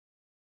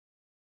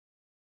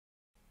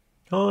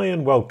Hi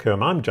and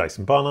welcome, I'm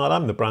Jason Barnard,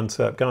 I'm the Brand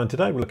SERP guy, and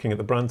today we're looking at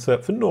the Brand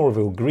SERP for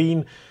Noraville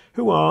Green,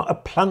 who are a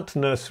plant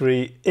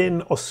nursery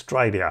in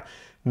Australia.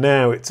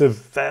 Now, it's a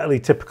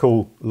fairly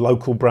typical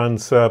local Brand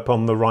SERP.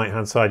 On the right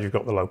hand side you've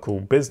got the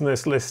local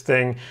business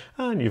listing,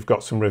 and you've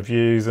got some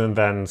reviews and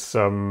then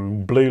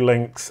some blue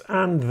links,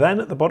 and then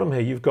at the bottom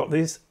here you've got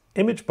these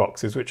image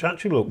boxes which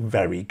actually look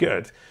very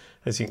good.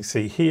 As you can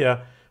see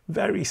here,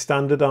 very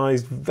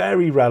standardized,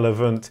 very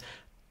relevant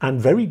and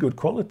very good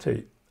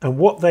quality. And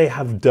what they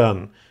have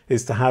done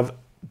is to have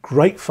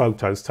great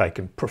photos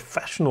taken,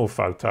 professional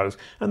photos,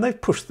 and they've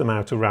pushed them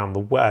out around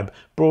the web.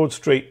 Broad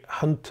Street,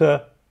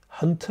 Hunter,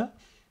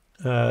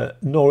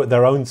 nor at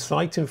their own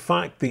site, in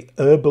fact, the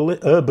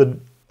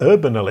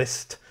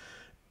Urbanalist,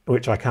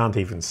 which I can't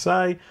even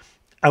say.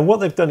 And what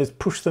they've done is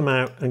push them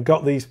out and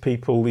got these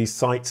people, these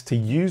sites, to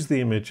use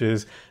the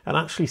images and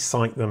actually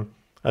cite them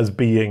as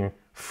being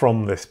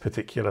from this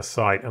particular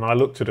site. And I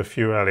looked at a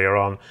few earlier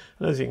on,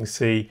 and as you can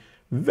see,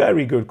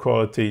 very good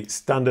quality,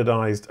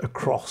 standardized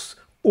across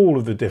all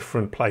of the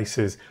different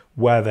places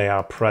where they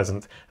are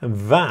present.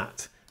 And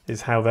that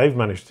is how they've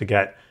managed to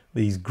get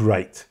these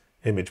great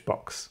image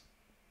box.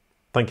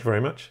 Thank you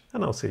very much,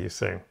 and I'll see you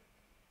soon.